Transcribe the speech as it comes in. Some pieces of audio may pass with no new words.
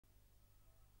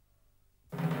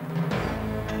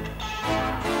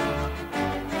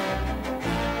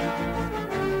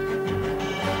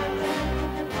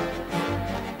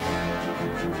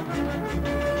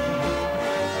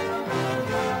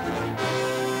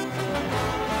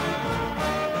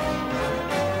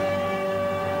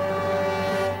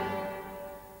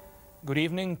Good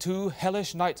evening. Two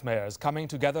hellish nightmares coming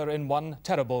together in one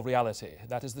terrible reality.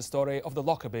 That is the story of the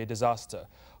Lockerbie disaster,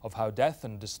 of how death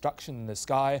and destruction in the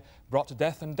sky brought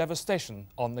death and devastation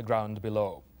on the ground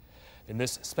below. In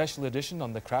this special edition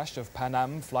on the crash of Pan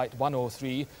Am Flight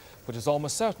 103, which has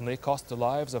almost certainly cost the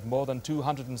lives of more than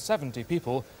 270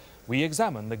 people, we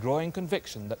examine the growing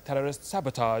conviction that terrorist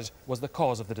sabotage was the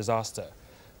cause of the disaster.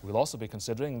 We'll also be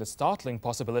considering the startling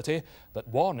possibility that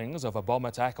warnings of a bomb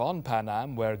attack on Pan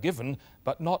Am were given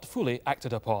but not fully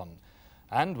acted upon.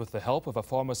 And with the help of a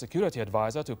former security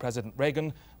advisor to President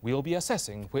Reagan, we'll be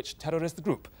assessing which terrorist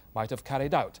group might have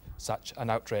carried out such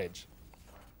an outrage.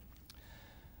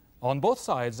 On both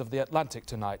sides of the Atlantic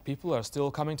tonight, people are still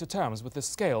coming to terms with the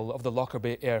scale of the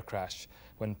Lockerbie air crash.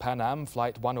 When Pan Am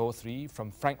Flight 103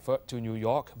 from Frankfurt to New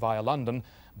York via London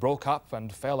broke up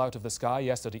and fell out of the sky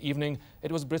yesterday evening,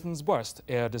 it was Britain's worst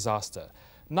air disaster.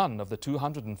 None of the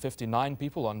 259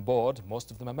 people on board,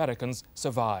 most of them Americans,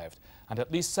 survived, and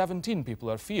at least 17 people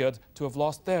are feared to have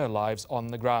lost their lives on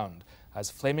the ground,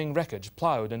 as flaming wreckage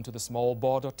ploughed into the small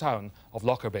border town of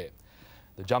Lockerbie.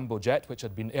 The jumbo jet, which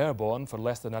had been airborne for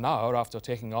less than an hour after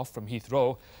taking off from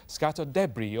Heathrow, scattered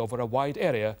debris over a wide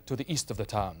area to the east of the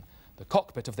town. The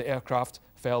cockpit of the aircraft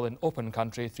fell in open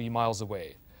country 3 miles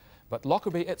away. But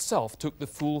Lockerbie itself took the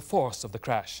full force of the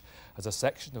crash, as a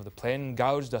section of the plane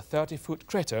gouged a 30-foot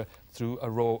crater through a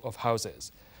row of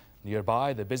houses.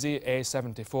 Nearby, the busy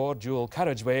A74 dual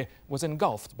carriageway was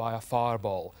engulfed by a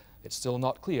fireball. It's still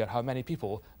not clear how many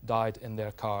people died in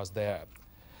their cars there.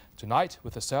 Tonight,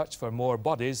 with the search for more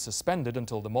bodies suspended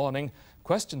until the morning,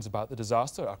 questions about the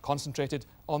disaster are concentrated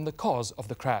on the cause of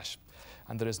the crash.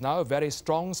 And there is now very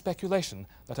strong speculation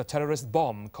that a terrorist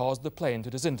bomb caused the plane to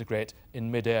disintegrate in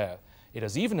mid-air. It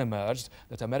has even emerged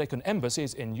that American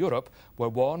embassies in Europe were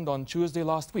warned on Tuesday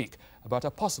last week about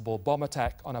a possible bomb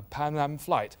attack on a Pan Am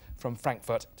flight from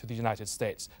Frankfurt to the United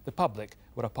States. The public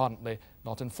were apparently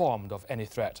not informed of any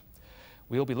threat.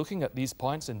 We'll be looking at these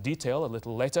points in detail a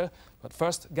little later, but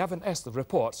first, Gavin Esther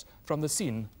reports from the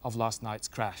scene of last night's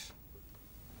crash.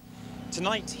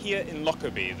 Tonight, here in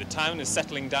Lockerbie, the town is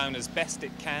settling down as best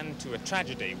it can to a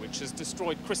tragedy which has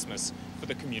destroyed Christmas for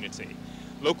the community.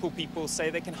 Local people say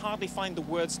they can hardly find the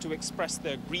words to express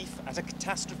their grief at a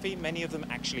catastrophe many of them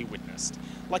actually witnessed.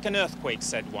 Like an earthquake,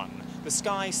 said one. The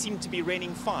sky seemed to be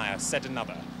raining fire, said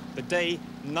another. The day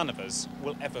none of us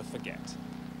will ever forget.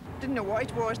 Didn't know what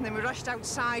it was, and then we rushed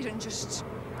outside and just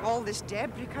all this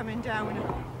debris coming down.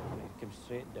 It came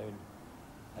straight down,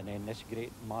 and then this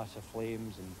great mass of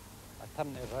flames, and I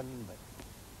turned to run, but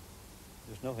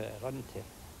there's nowhere to run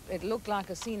to. It looked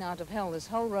like a scene out of hell. This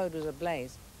whole road was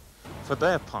ablaze. For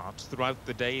their part, throughout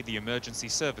the day, the emergency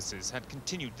services had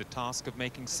continued the task of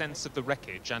making sense of the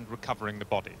wreckage and recovering the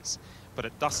bodies. But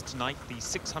at dusk tonight, the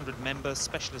 600-member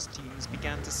specialist teams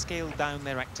began to scale down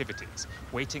their activities,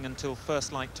 waiting until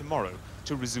first light tomorrow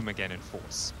to resume again in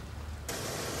force.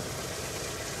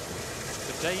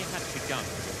 The day had begun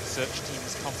with the search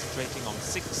teams concentrating on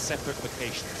 6 separate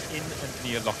locations in and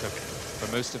near Lockerbie,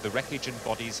 where most of the wreckage and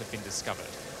bodies have been discovered.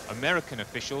 American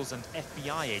officials and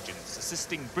FBI agents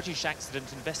assisting British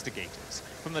accident investigators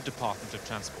from the Department of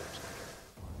Transport.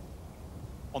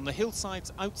 On the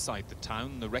hillsides outside the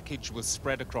town, the wreckage was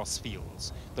spread across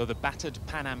fields, though the battered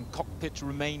Pan Am cockpit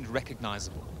remained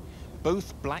recognizable.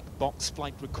 Both black box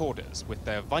flight recorders, with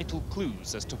their vital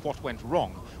clues as to what went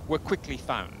wrong, were quickly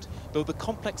found, though the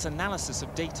complex analysis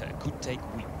of data could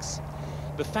take weeks.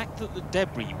 The fact that the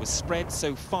debris was spread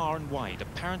so far and wide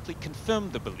apparently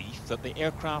confirmed the belief that the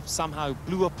aircraft somehow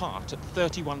blew apart at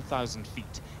 31,000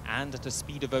 feet and at a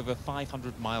speed of over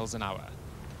 500 miles an hour.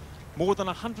 More than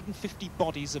 150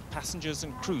 bodies of passengers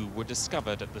and crew were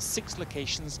discovered at the 6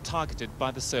 locations targeted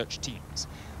by the search teams,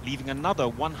 leaving another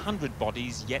 100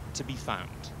 bodies yet to be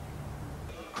found.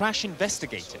 Crash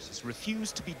investigators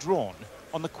refused to be drawn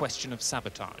on the question of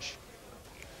sabotage.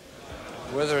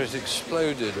 Whether it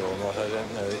exploded or not, I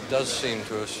don't know. It does seem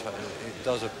to us, it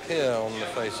does appear on the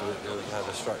face of it that it had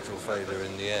a structural failure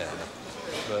in the air,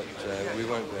 but we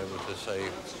won't be able to say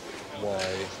why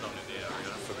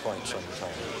for quite some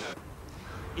time.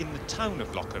 In the town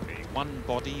of Lockerbie, one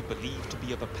body believed to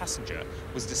be of a passenger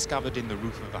was discovered in the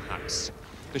roof of a house.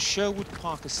 The Sherwood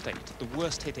Park estate, the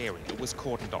worst-hit area, was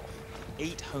cordoned off.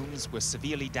 8 homes were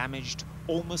severely damaged,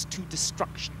 almost to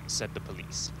destruction, said the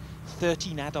police.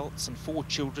 13 adults and 4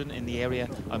 children in the area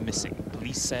are missing.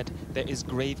 Police said there is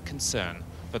grave concern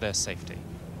for their safety.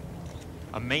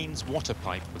 A mains water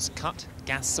pipe was cut,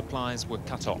 gas supplies were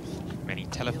cut off. Many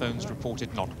telephones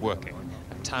reported not working.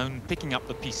 A town picking up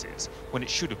the pieces when it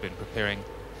should have been preparing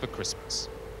for Christmas.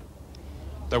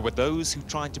 There were those who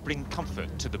tried to bring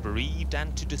comfort to the bereaved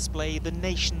and to display the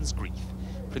nation's grief.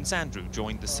 Prince Andrew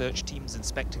joined the search teams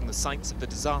inspecting the sites of the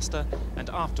disaster and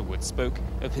afterwards spoke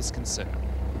of his concern.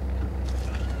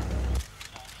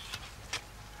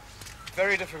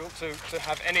 Very difficult to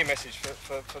have any message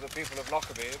for the people of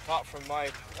Lockerbie, apart from my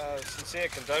sincere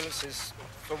condolences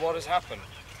for what has happened.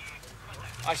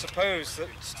 I suppose that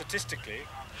statistically,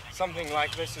 something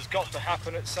like this has got to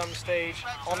happen at some stage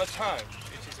on a town.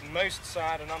 It is most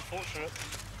sad and unfortunate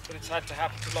that it's had to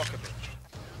happen to Lockerbie.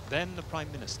 Then the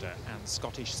Prime Minister and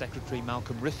Scottish Secretary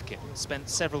Malcolm Rifkin spent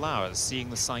several hours seeing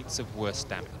the sites of worst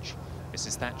damage.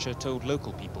 Mrs. Thatcher told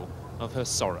local people of her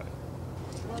sorrow.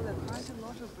 Well, there are quite a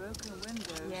lot of broken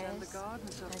windows, Yes. and the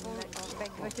gardens are full. And a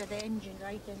big bit of the engine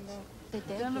right in there. They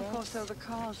did, Then, of yes. course, there were the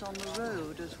cars on the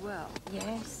road as well.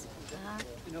 Yes.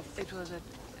 You know, it was a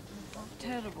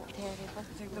terrible. Terrible. I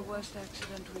think the worst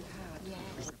accident we've had.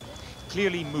 Yes.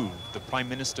 Clearly moved, the Prime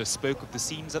Minister spoke of the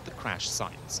scenes at the crash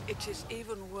sites. It is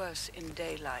even worse in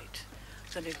daylight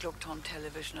than it looked on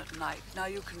television at night. Now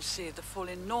you can see the full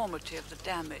enormity of the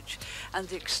damage and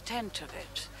the extent of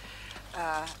it,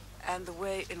 and the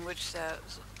way in which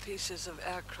there's pieces of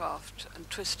aircraft and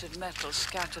twisted metal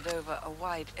scattered over a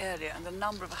wide area, and the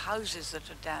number of houses that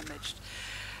are damaged.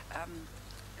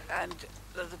 And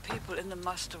the people in them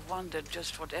must have wondered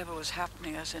just whatever was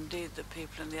happening, as indeed the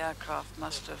people in the aircraft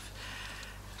must have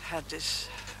had this,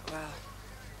 well,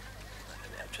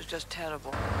 it was just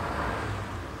terrible.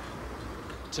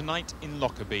 Tonight in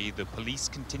Lockerbie, the police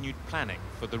continued planning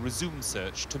for the resumed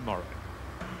search tomorrow.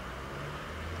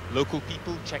 Local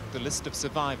people checked the list of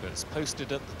survivors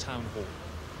posted at the town hall.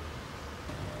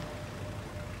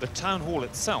 The town hall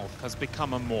itself has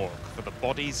become a morgue for the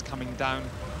bodies coming down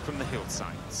from the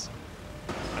hillsides.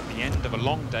 At the end of a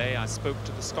long day, I spoke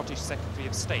to the Scottish Secretary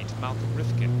of State, Malcolm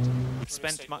Rifkin, who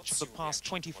spent much of the past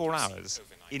 24 hours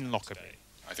in Lockerbie.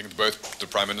 I think both the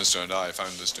Prime Minister and I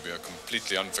found this to be a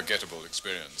completely unforgettable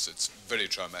experience. It's very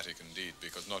traumatic indeed,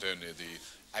 because not only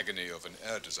the agony of an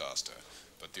air disaster,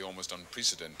 but the almost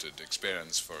unprecedented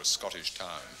experience for a Scottish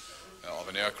town of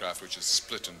an aircraft which is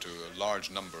split into a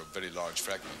large number of very large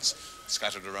fragments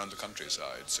scattered around the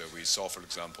countryside. So we saw, for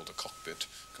example, the cockpit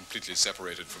completely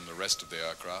separated from the rest of the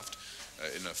aircraft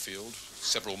in a field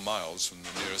several miles from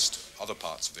the nearest other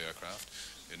parts of the aircraft.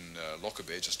 In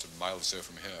Lockerbie, just a mile or so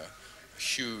from here, a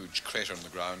huge crater on the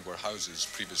ground where houses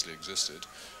previously existed,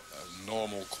 a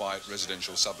normal, quiet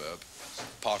residential suburb,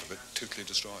 part of it totally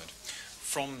destroyed.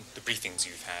 From the briefings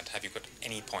you've had, have you got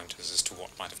any pointers as to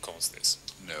what might have caused this?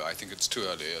 No, I think it's too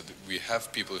early. We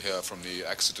have people here from the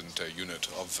accident unit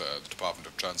of the Department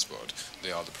of Transport.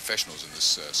 They are the professionals in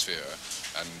this sphere,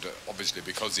 and obviously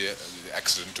because the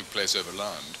accident took place over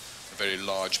land, a very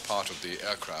large part of the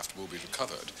aircraft will be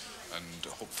recovered,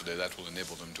 and hopefully that will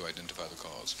enable them to identify the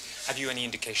cause. Have you any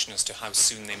indication as to how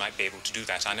soon they might be able to do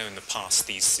that? I know in the past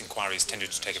these inquiries tended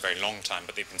to take a very long time,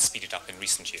 but they've been speeded up in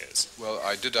recent years. Well,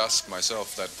 I did ask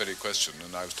myself that very question,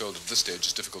 and I was told at this stage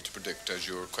it's difficult to predict. As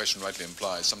your question rightly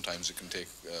implies, sometimes it can take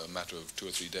a matter of 2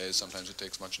 or 3 days, sometimes it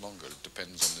takes much longer. It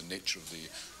depends on the nature of the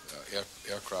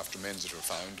aircraft remains that are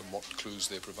found and what clues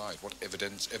they provide, what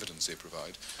evidence they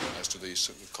provide as to the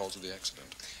cause of the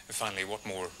accident. And finally, what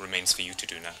more remains for you to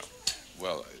do now?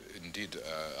 Well, indeed,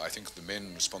 I think the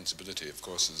main responsibility, of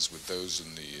course, is with those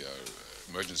in the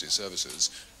emergency services.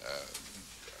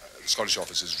 The Scottish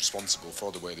Office is responsible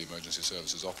for the way the emergency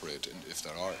services operate if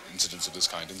there are incidents of this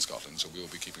kind in Scotland, so we will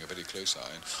be keeping a very close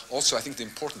eye. And also, I think the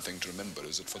important thing to remember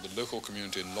is that for the local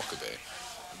community in Lockerbie,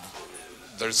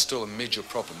 there is still a major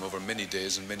problem over many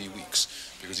days and many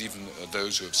weeks, because even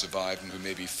those who have survived and who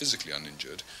may be physically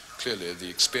uninjured, clearly the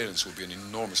experience will be an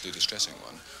enormously distressing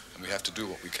one, and we have to do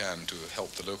what we can to help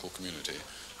the local community,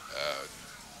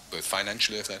 both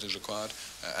financially if that is required,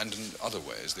 and in other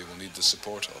ways. They will need the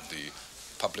support of the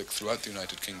public throughout the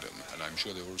United Kingdom, and I'm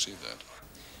sure they will receive that.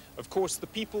 Of course, the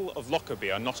people of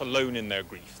Lockerbie are not alone in their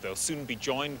grief. They'll soon be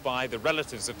joined by the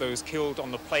relatives of those killed on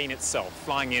the plane itself,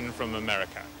 flying in from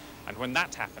America. And when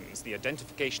that happens, the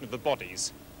identification of the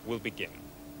bodies will begin.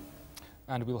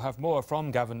 And we'll have more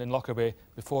from Gavin in Lockerbie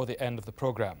before the end of the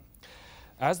programme.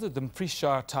 As the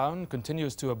Dumfriesshire town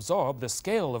continues to absorb the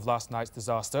scale of last night's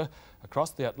disaster,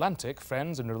 across the Atlantic,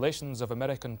 friends and relations of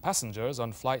American passengers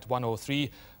on Flight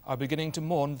 103 are beginning to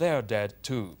mourn their dead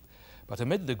too. But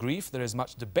amid the grief, there is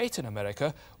much debate in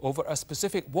America over a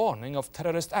specific warning of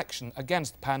terrorist action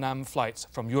against Pan Am flights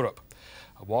from Europe.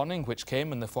 A warning which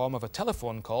came in the form of a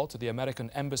telephone call to the American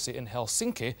embassy in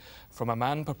Helsinki from a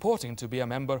man purporting to be a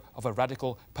member of a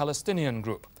radical Palestinian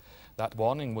group. That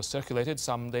warning was circulated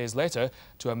some days later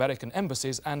to American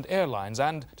embassies and airlines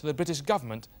and to the British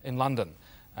government in London.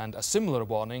 and a similar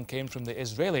warning came from the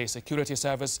Israeli security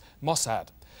service Mossad.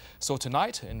 So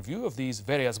tonight, in view of these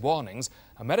various warnings,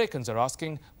 Americans are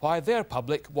asking why their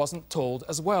public wasn't told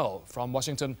as well. From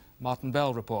Washington, Martin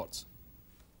Bell reports.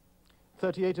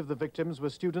 38 of the victims were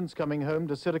students coming home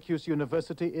to Syracuse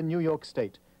University in New York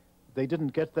State. They didn't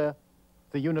get there.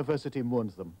 The university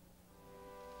mourns them.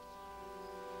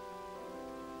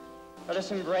 Let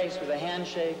us embrace with a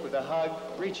handshake, with a hug.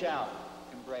 Reach out,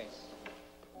 embrace.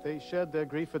 They shared their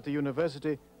grief at the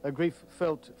university, a grief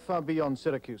felt far beyond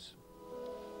Syracuse.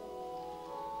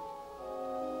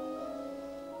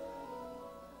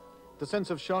 The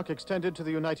sense of shock extended to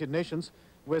the United Nations,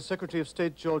 where Secretary of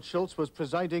State George Shultz was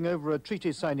presiding over a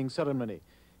treaty signing ceremony.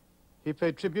 He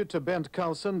paid tribute to Bernd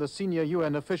Carlson, the senior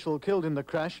UN official killed in the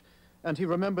crash, and he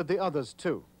remembered the others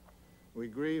too. We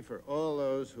grieve for all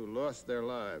those who lost their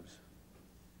lives,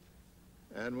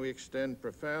 and we extend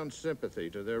profound sympathy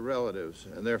to their relatives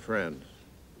and their friends.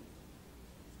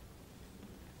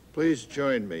 Please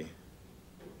join me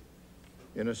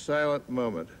in a silent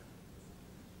moment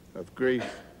of grief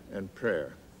and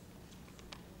prayer.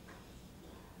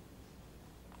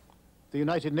 The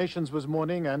United Nations was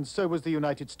mourning, and so was the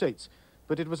United States,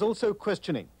 but it was also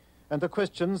questioning. And the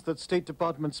questions that State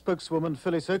Department spokeswoman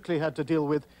Phyllis Oakley had to deal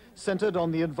with centered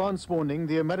on the advance warning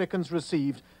the Americans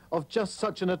received of just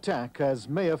such an attack as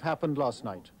may have happened last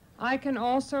night. I can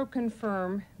also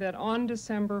confirm that on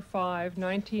December 5,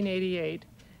 1988,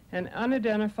 an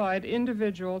unidentified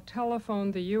individual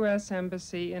telephoned the U.S.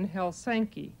 Embassy in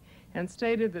Helsinki and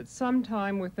stated that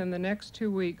sometime within the next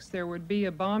 2 weeks there would be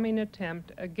a bombing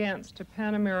attempt against a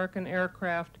Pan American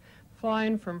aircraft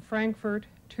flying from Frankfurt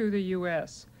to the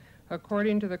U.S.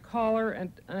 According to the caller,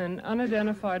 an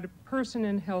unidentified person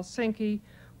in Helsinki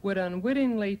would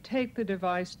unwittingly take the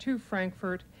device to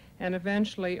Frankfurt and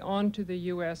eventually onto the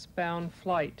U.S.-bound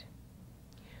flight.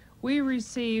 We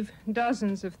receive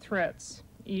dozens of threats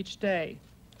each day.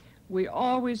 We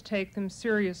always take them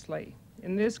seriously.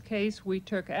 In this case, we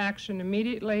took action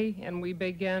immediately and we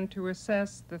began to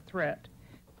assess the threat.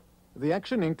 The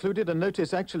action included a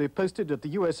notice actually posted at the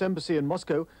U.S. Embassy in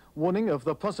Moscow warning of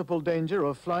the possible danger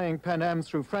of flying Pan Am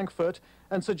through Frankfurt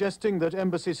and suggesting that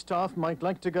embassy staff might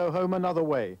like to go home another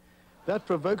way. That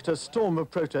provoked a storm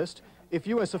of protest. If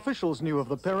U.S. officials knew of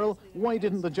the peril, why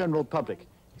didn't the general public?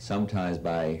 Sometimes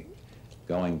by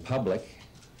going public,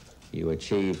 you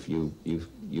achieve, you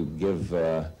give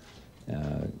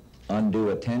undue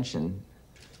attention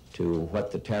to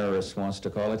what the terrorist wants to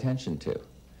call attention to.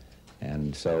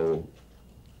 And so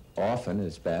often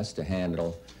it's best to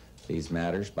handle these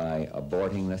matters by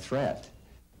aborting the threat.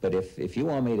 But if you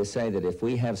want me to say that if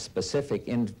we have specific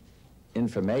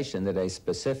information that a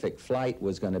specific flight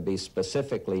was going to be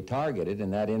specifically targeted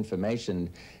and that information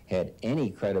had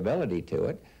any credibility to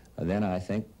it, then I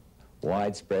think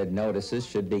widespread notices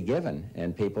should be given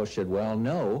and people should well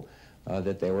know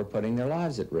that they were putting their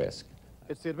lives at risk.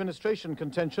 It's the administration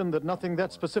contention that nothing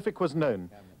that specific was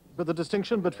known. But the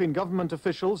distinction between government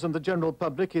officials and the general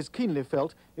public is keenly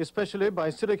felt, especially by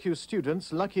Syracuse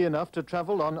students lucky enough to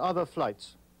travel on other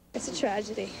flights. It's a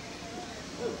tragedy.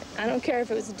 I don't care if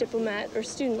it was a diplomat or a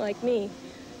student like me.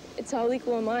 It's all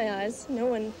equal in my eyes. No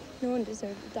one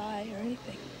deserved to die or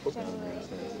anything.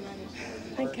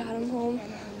 I got him home.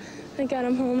 I got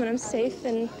him home and I'm safe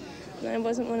and I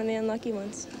wasn't one of the unlucky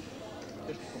ones.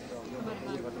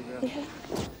 Yeah.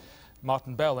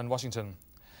 Martin Bell in Washington.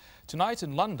 Tonight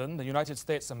in London, the United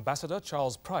States Ambassador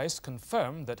Charles Price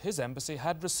confirmed that his embassy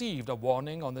had received a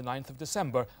warning on the 9th of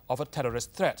December of a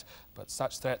terrorist threat. But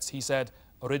such threats, he said,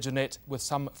 originate with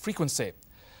some frequency.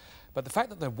 But the fact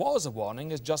that there was a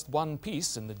warning is just one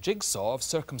piece in the jigsaw of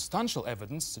circumstantial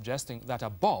evidence suggesting that a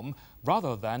bomb,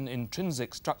 rather than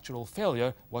intrinsic structural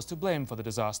failure, was to blame for the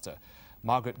disaster.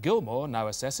 Margaret Gilmore now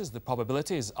assesses the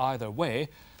probabilities either way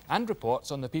and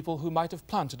reports on the people who might have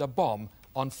planted a bomb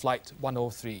on Flight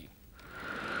 103.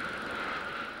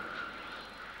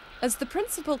 As the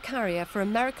principal carrier for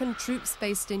American troops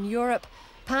based in Europe,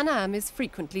 Pan Am is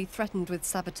frequently threatened with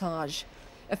sabotage.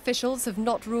 Officials have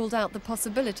not ruled out the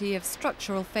possibility of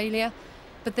structural failure,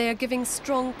 but they are giving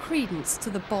strong credence to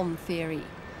the bomb theory.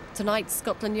 Tonight,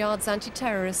 Scotland Yard's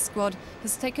anti-terrorist squad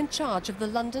has taken charge of the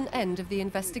London end of the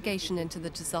investigation into the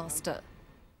disaster.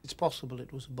 It's possible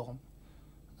it was a bomb,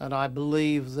 and I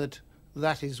believe that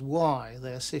that is why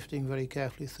they're sifting very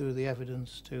carefully through the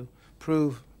evidence to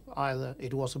prove either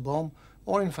it was a bomb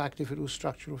or, in fact, if it was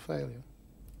structural failure.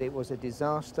 It was a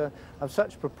disaster of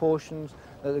such proportions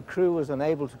that the crew was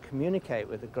unable to communicate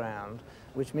with the ground,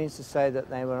 which means to say that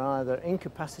they were either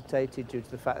incapacitated due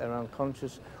to the fact they were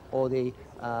unconscious, or the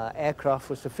aircraft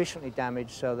was sufficiently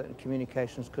damaged so that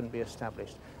communications couldn't be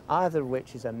established, either of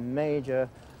which is a major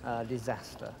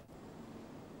disaster.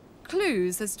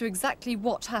 Clues as to exactly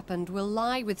what happened will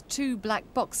lie with two black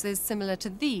boxes similar to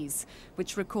these,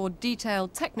 which record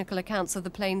detailed technical accounts of the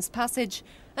plane's passage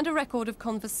and a record of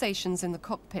conversations in the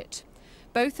cockpit.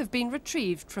 Both have been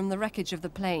retrieved from the wreckage of the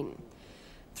plane.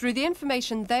 Through the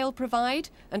information they'll provide,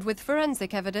 and with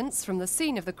forensic evidence from the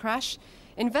scene of the crash,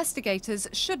 investigators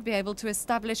should be able to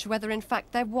establish whether in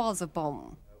fact there was a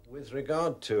bomb. With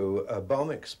regard to a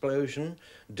bomb explosion,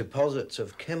 deposits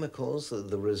of chemicals,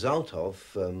 the result of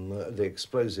the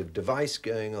explosive device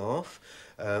going off,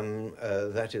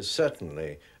 that is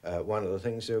certainly one of the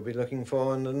things they'll be looking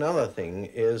for. And another thing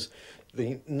is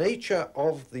the nature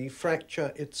of the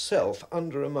fracture itself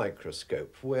under a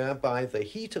microscope, whereby the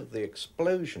heat of the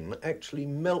explosion actually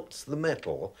melts the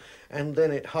metal and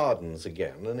then it hardens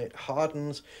again, and it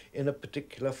hardens in a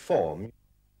particular form.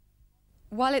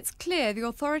 While it's clear the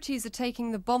authorities are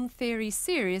taking the bomb theory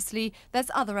seriously,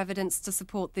 there's other evidence to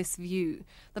support this view.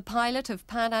 The pilot of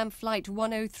Pan Am Flight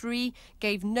 103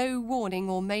 gave no warning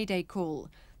or mayday call.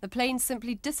 The plane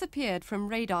simply disappeared from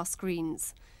radar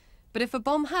screens. But if a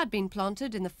bomb had been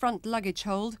planted in the front luggage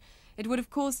hold, it would have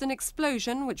caused an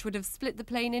explosion which would have split the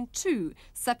plane in two,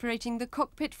 separating the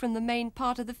cockpit from the main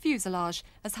part of the fuselage,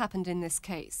 as happened in this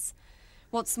case.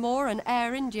 What's more, an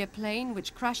Air India plane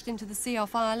which crashed into the sea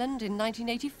off Ireland in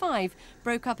 1985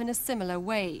 broke up in a similar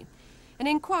way. An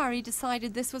inquiry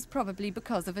decided this was probably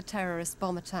because of a terrorist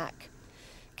bomb attack.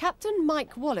 Captain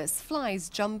Mike Wallace flies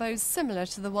jumbos similar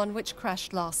to the one which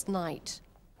crashed last night.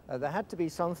 There had to be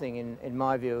something, in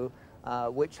my view,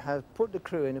 which has put the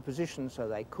crew in a position so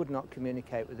they could not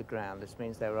communicate with the ground. This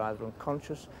means they were either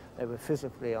unconscious, they were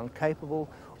physically incapable,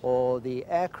 or the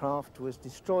aircraft was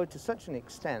destroyed to such an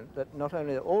extent that not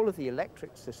only all of the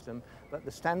electric system, but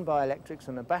the standby electrics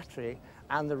and the battery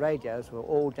and the radios were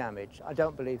all damaged. I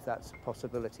don't believe that's a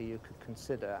possibility you could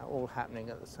consider, all happening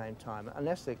at the same time,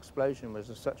 unless the explosion was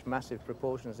of such massive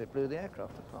proportions it blew the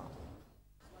aircraft apart.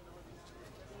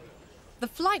 The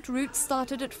flight route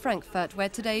started at Frankfurt, where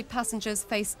today passengers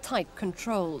face tight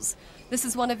controls. This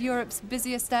is one of Europe's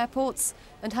busiest airports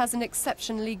and has an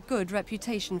exceptionally good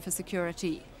reputation for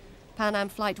security. Pan Am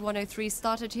Flight 103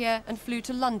 started here and flew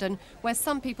to London, where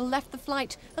some people left the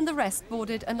flight and the rest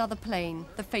boarded another plane,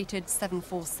 the fated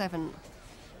 747.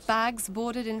 Bags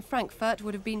boarded in Frankfurt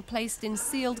would have been placed in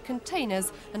sealed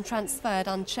containers and transferred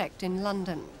unchecked in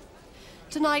London.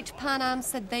 Tonight, Pan Am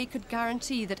said they could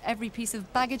guarantee that every piece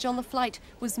of baggage on the flight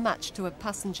was matched to a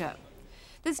passenger.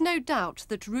 There's no doubt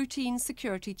that routine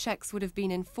security checks would have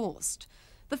been enforced.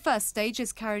 The first stage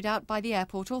is carried out by the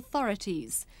airport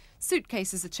authorities.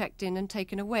 Suitcases are checked in and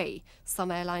taken away.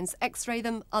 Some airlines X-ray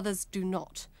them, others do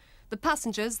not. The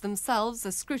passengers themselves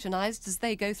are scrutinised as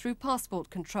they go through passport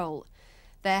control.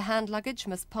 Their hand luggage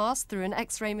must pass through an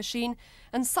X-ray machine,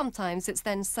 and sometimes it's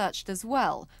then searched as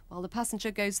well, while the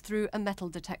passenger goes through a metal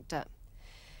detector.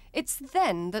 It's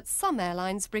then that some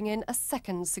airlines bring in a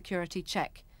second security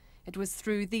check. It was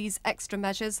through these extra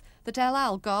measures that El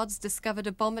Al guards discovered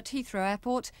a bomb at Heathrow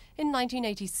Airport in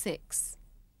 1986.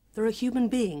 There are human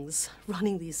beings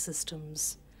running these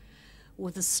systems.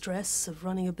 With the stress of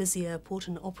running a busy airport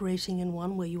and operating in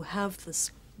one where you have this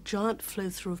giant flow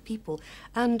through of people,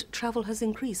 and travel has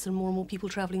increased and more people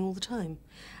travelling all the time,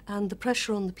 and the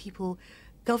pressure on the people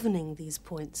governing these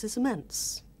points is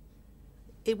immense.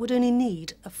 It would only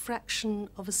need a fraction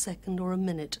of a second or a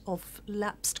minute of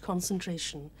lapsed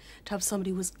concentration to have somebody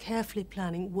who was carefully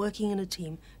planning, working in a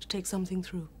team to take something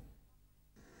through.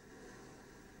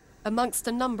 Amongst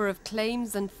a number of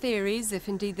claims and theories, if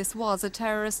indeed this was a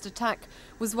terrorist attack,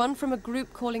 was one from a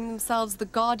group calling themselves the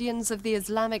Guardians of the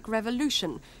Islamic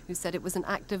Revolution, who said it was an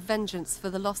act of vengeance for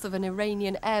the loss of an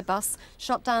Iranian Airbus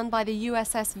shot down by the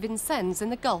USS Vincennes in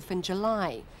the Gulf in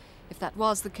July. If that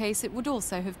was the case, it would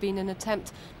also have been an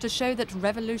attempt to show that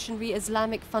revolutionary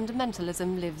Islamic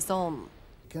fundamentalism lives on.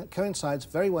 It coincides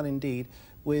very well indeed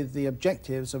with the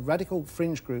objectives of radical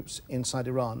fringe groups inside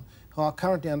Iran who are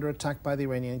currently under attack by the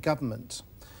Iranian government.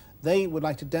 They would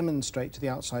like to demonstrate to the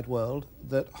outside world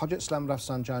that Hajjat Islam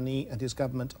Rafsanjani and his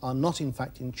government are not in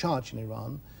fact in charge in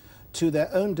Iran, to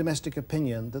their own domestic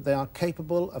opinion that they are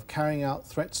capable of carrying out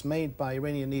threats made by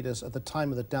Iranian leaders at the time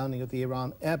of the downing of the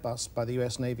Iran Airbus by the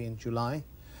US Navy in July,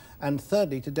 and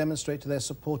thirdly, to demonstrate to their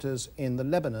supporters in the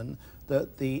Lebanon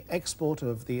that the export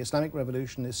of the Islamic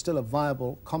Revolution is still a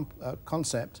viable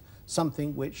concept,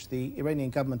 something which the Iranian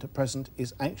government at present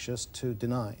is anxious to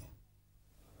deny.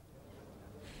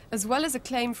 As well as a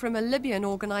claim from a Libyan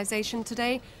organisation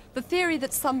today, the theory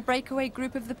that some breakaway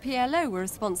group of the PLO were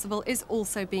responsible is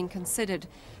also being considered.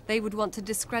 They would want to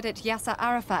discredit Yasser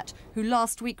Arafat, who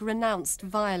last week renounced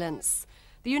violence.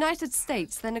 The United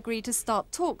States then agreed to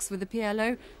start talks with the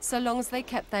PLO so long as they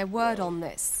kept their word on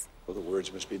this. Well, the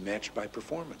words must be matched by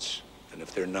performance. And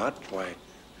if they're not, why,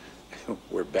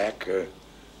 we're back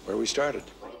where we started.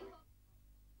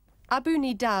 Abu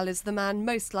Nidal is the man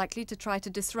most likely to try to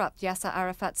disrupt Yasser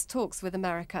Arafat's talks with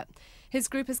America. His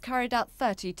group has carried out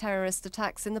 30 terrorist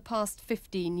attacks in the past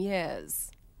 15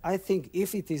 years. I think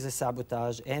if it is a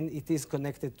sabotage and it is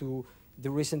connected to the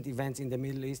recent events in the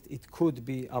Middle East, it could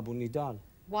be Abu Nidal.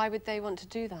 Why would they want to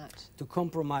do that? To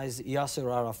compromise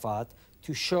Yasser Arafat,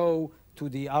 to show to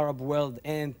the Arab world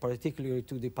and particularly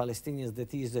to the Palestinians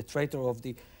that he is the traitor of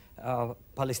the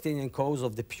Palestinian cause,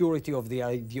 of the purity of the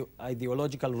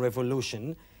ideological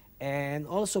revolution. And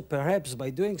also perhaps by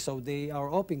doing so they are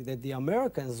hoping that the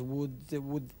Americans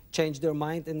would change their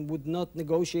mind and would not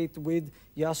negotiate with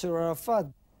Yasser Arafat.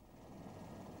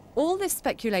 All this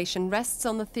speculation rests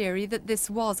on the theory that this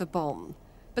was a bomb.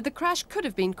 But the crash could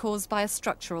have been caused by a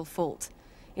structural fault.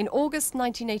 In August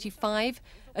 1985,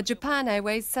 a Japan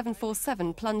Airways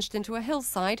 747 plunged into a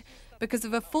hillside because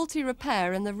of a faulty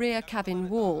repair in the rear cabin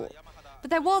wall. But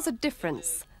there was a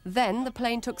difference. Then the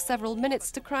plane took several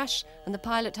minutes to crash and the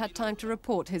pilot had time to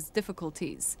report his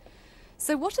difficulties.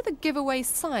 So what are the giveaway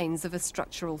signs of a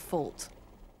structural fault?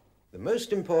 The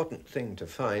most important thing to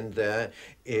find there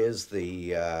is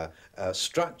the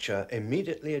structure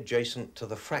immediately adjacent to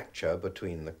the fracture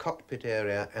between the cockpit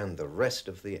area and the rest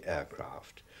of the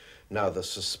aircraft. Now, the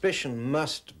suspicion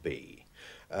must be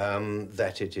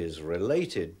that it is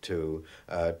related to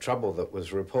trouble that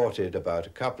was reported about a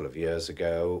couple of years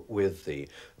ago with the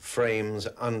frames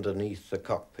underneath the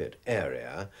cockpit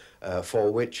area,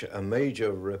 for which a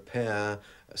major repair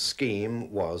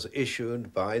scheme was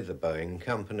issued by the Boeing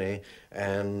company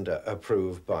and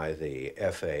approved by the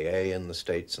FAA in the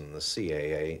States and the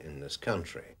CAA in this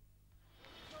country.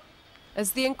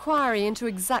 As the inquiry into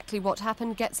exactly what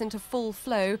happened gets into full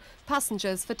flow,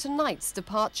 passengers for tonight's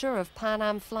departure of Pan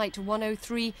Am Flight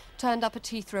 103 turned up at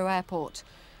Heathrow Airport.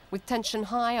 With tension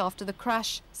high after the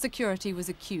crash, security was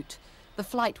acute. The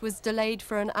flight was delayed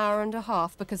for an hour and a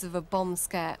half because of a bomb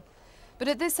scare. But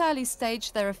at this early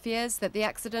stage, there are fears that the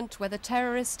accident, whether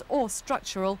terrorist or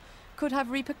structural, could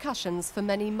have repercussions for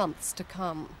many months to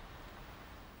come.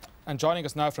 And joining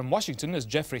us now from Washington is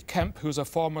Jeffrey Kemp, who's a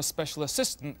former special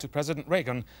assistant to President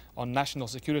Reagan on national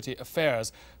security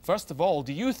affairs. First of all,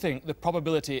 do you think the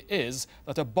probability is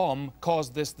that a bomb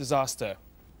caused this disaster?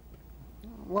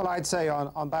 Well, I'd say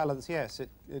on balance, yes. It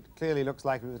clearly looks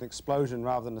like it was an explosion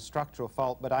rather than a structural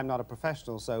fault, but I'm not a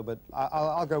professional, so but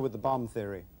I'll go with the bomb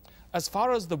theory. As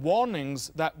far as the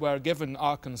warnings that were given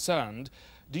are concerned,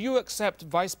 do you accept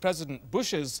Vice President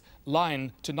Bush's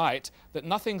line tonight that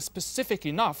nothing specific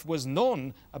enough was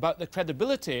known about the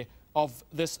credibility of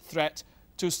this threat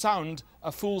to sound a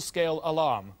full-scale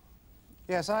alarm?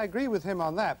 Yes, I agree with him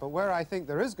on that, but where I think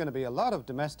there is going to be a lot of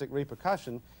domestic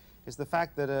repercussion is the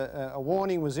fact that a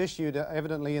warning was issued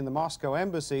evidently in the Moscow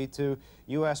embassy to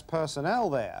U.S. personnel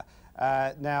there.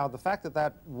 Now, the fact that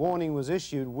that warning was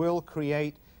issued will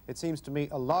create, it seems to me,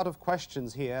 a lot of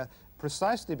questions here,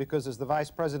 precisely because, as the Vice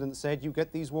President said, you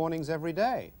get these warnings every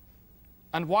day.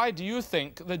 And why do you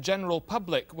think the general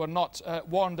public were not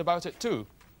warned about it too?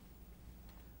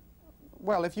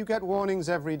 Well, if you get warnings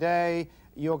every day,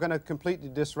 you're going to completely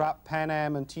disrupt Pan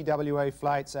Am and TWA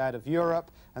flights out of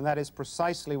Europe, and that is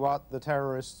precisely what the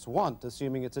terrorists want,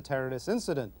 assuming it's a terrorist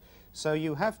incident. So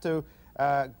you have to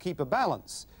keep a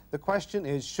balance. The question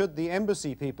is, should the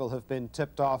embassy people have been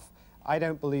tipped off? I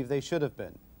don't believe they should have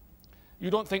been. You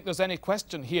don't think there's any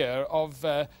question here of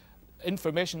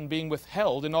information being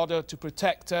withheld in order to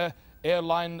protect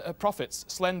airline profits,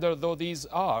 slender though these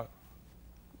are?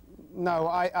 No,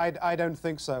 I don't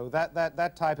think so.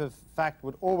 That type of fact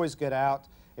would always get out.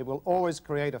 It will always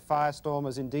create a firestorm,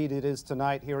 as indeed it is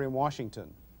tonight here in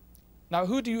Washington. Now,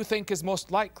 who do you think is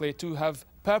most likely to have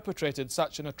perpetrated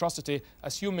such an atrocity,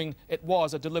 assuming it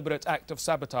was a deliberate act of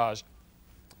sabotage?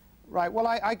 Right, well,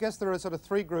 I guess there are sort of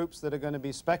three groups that are going to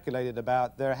be speculated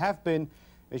about. There have been,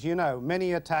 as you know,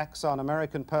 many attacks on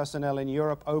American personnel in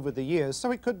Europe over the years,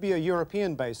 so it could be a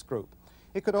European-based group.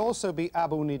 It could also be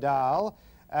Abu Nidal,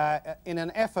 in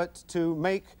an effort to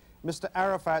make Mr.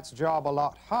 Arafat's job a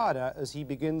lot harder as he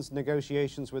begins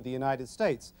negotiations with the United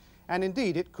States. And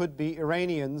indeed, it could be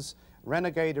Iranians,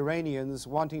 renegade Iranians,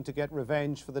 wanting to get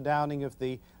revenge for the downing of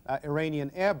the Iranian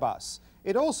Airbus.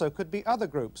 It also could be other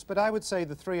groups, but I would say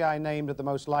the three I named are the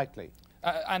most likely.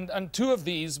 And two of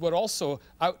these were also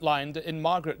outlined in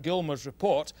Margaret Gilmour's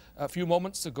report a few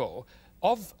moments ago.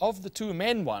 Of the two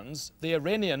main ones, the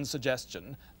Iranian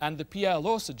suggestion and the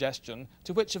PLO suggestion,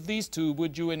 to which of these two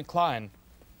would you incline?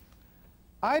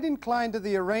 I'd incline to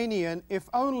the Iranian, if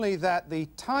only that the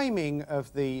timing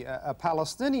of the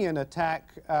Palestinian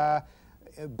attack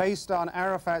based on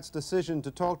Arafat's decision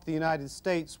to talk to the United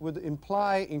States would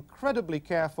imply incredibly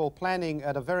careful planning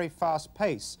at a very fast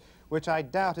pace, which I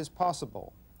doubt is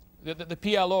possible. The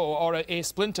PLO, or a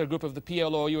splinter group of the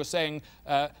PLO, you were saying,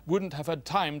 wouldn't have had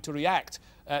time to react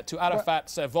to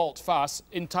Arafat's volte-face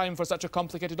in time for such a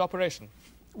complicated operation?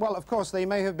 Well, of course, they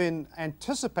may have been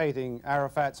anticipating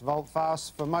Arafat's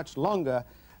volte-face for much longer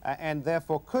and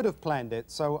therefore could have planned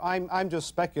it. So I'm just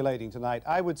speculating tonight.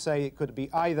 I would say it could be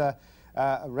either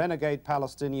renegade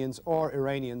Palestinians or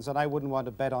Iranians, and I wouldn't want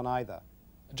to bet on either.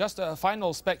 Just a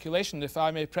final speculation, if I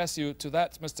may press you to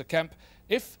that, Mr. Kemp.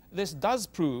 If this does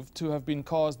prove to have been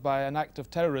caused by an act of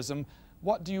terrorism,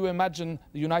 what do you imagine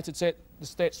the United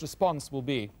States response will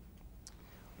be?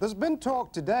 There's been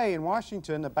talk today in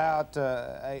Washington about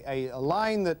a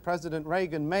line that President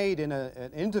Reagan made in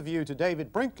an interview to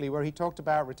David Brinkley, where he talked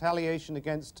about retaliation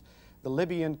against the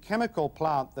Libyan chemical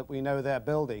plant that we know they're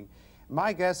building.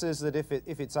 My guess is that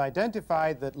if it's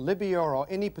identified that Libya or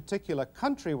any particular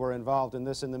country were involved in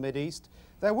this in the Mideast,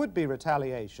 there would be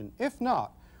retaliation. If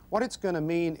not, what it's going to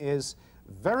mean is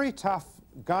very tough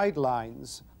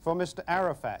guidelines for Mr.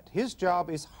 Arafat. His job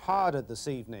is harder this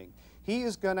evening. He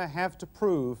is going to have to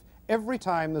prove every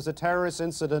time there's a terrorist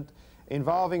incident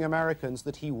involving Americans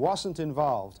that he wasn't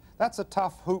involved. That's a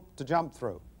tough hoop to jump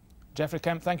through. Jeffrey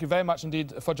Kemp, thank you very much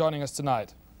indeed for joining us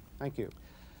tonight. Thank you.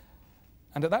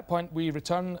 And at that point, we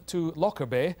return to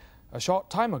Lockerbie. A short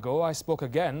time ago, I spoke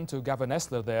again to Gavin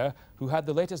Essler there, who had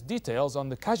the latest details on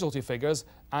the casualty figures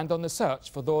and on the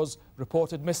search for those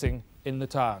reported missing in the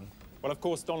town. Well, of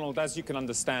course, Donald, as you can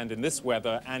understand, in this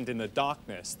weather and in the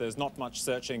darkness, there's not much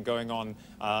searching going on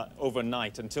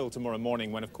overnight until tomorrow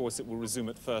morning when, of course, it will resume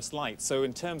at first light. So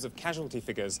in terms of casualty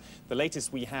figures, the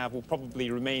latest we have will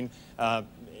probably remain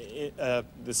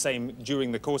the same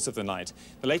during the course of the night.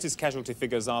 The latest casualty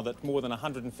figures are that more than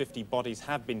 150 bodies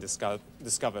have been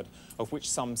discovered, of which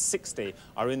some 60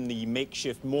 are in the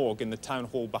makeshift morgue in the town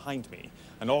hall behind me.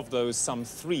 And of those, some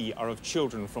 3 are of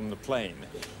children from the plane.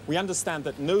 We understand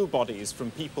that no bodies from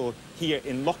people here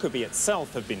in Lockerbie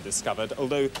itself have been discovered,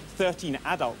 although 13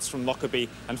 adults from Lockerbie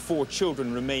and 4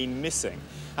 children remain missing.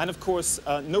 And of course,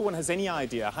 no one has any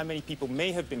idea how many people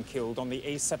may have been killed on the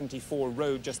A74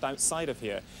 road just outside of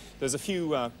here. There's a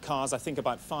few cars, I think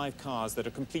about 5 cars, that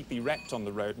are completely wrecked on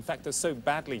the road. In fact, they're so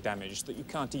badly damaged that you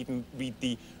can't even read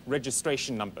the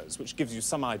registration numbers, which gives you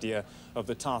some idea of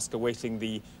the task awaiting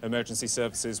the emergency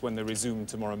services when they resume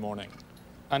tomorrow morning.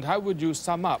 And how would you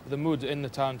sum up the mood in the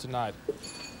town tonight?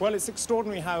 Well, it's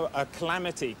extraordinary how a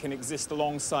calamity can exist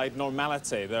alongside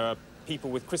normality. There are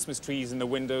people with Christmas trees in the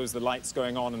windows, the lights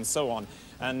going on and so on.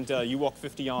 And you walk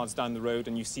 50 yards down the road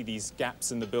and you see these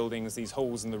gaps in the buildings, these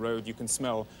holes in the road. You can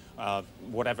smell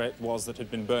whatever it was that had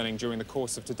been burning during the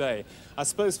course of today. I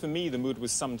suppose for me the mood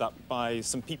was summed up by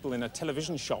some people in a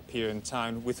television shop here in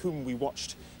town with whom we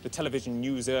watched the television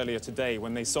news earlier today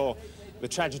when they saw the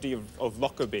tragedy of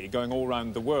Lockerbie going all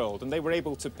around the world, and they were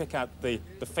able to pick out the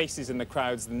faces in the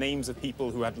crowds, the names of people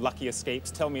who had lucky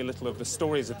escapes, tell me a little of the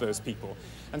stories of those people.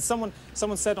 And someone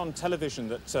said on television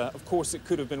that, of course, it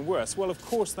could have been worse. Well, of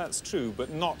course that's true, but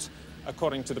not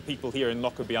according to the people here in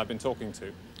Lockerbie I've been talking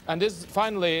to. And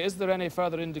finally, is there any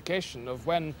further indication of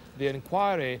when the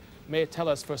inquiry may tell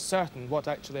us for certain what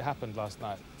actually happened last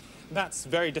night? That's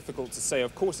very difficult to say.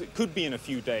 Of course, it could be in a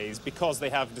few days because they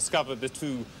have discovered the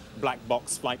 2 black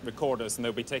box flight recorders and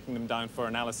they'll be taking them down for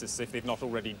analysis if they've not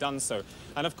already done so.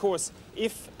 And of course,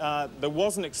 if there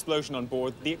was an explosion on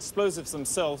board, the explosives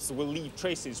themselves will leave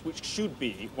traces which should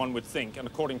be, one would think, and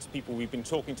according to people we've been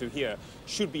talking to here,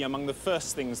 should be among the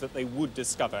first things that they would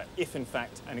discover if, in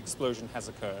fact, an explosion has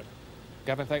occurred.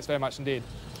 Gavin, thanks very much indeed.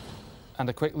 And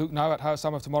a quick look now at how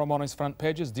some of tomorrow morning's front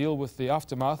pages deal with the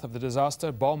aftermath of the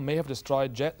disaster. Bomb may have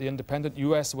destroyed jet. The Independent.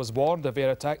 US was warned of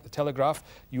air attack. The Telegraph.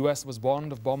 US was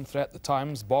warned of bomb threat. The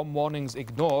Times. Bomb warnings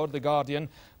ignored. The Guardian.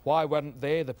 Why weren't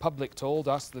they? The public told,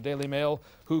 asks the Daily Mail.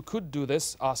 Who could do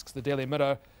this? Asks the Daily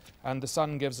Mirror. And the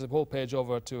Sun gives the whole page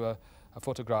over to a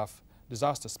photograph.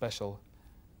 Disaster special.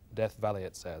 Death Valley,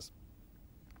 it says.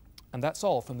 And that's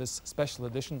all from this special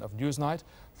edition of Newsnight.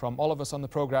 From all of us on the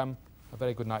programme, a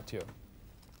very good night to you.